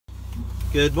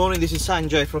Good morning, this is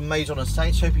Sanjay from Maison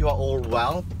Estates. Hope you are all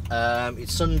well.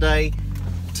 It's Sunday,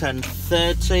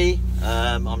 10:30.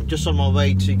 I'm just on my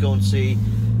way to go and see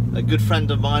a good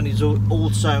friend of mine. He's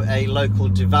also a local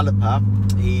developer.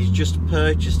 He's just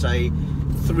purchased a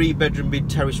 3-bedroom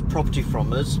mid-terrace property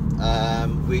from us,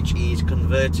 which he's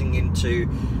converting into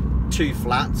 2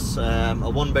 flats, a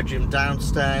 1-bedroom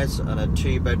downstairs and a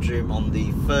 2-bedroom on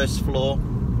the first floor.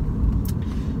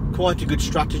 Quite a good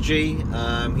strategy.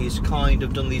 He's kind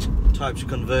of done these types of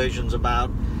conversions about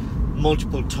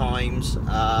multiple times,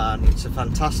 and it's a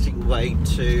fantastic way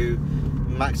to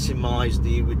maximize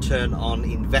the return on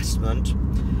investment.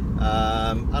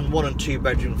 And 1 and 2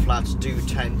 bedroom flats do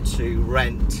tend to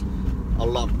rent a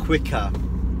lot quicker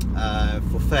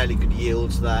for fairly good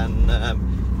yields than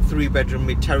 3-bedroom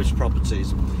mid-terrace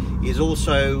properties. He's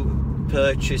also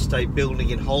purchased a building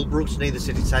in Holbrooks near the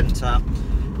city centre.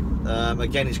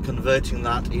 Again, he's converting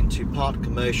that into part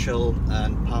commercial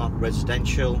and part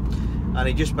residential, and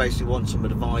he just basically wants some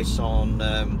advice on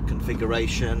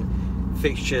configuration,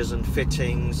 fixtures and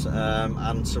fittings,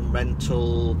 and some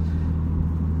rental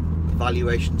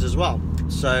valuations as well.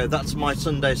 So that's my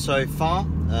Sunday so far.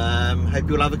 Hope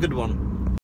you'll have a good one.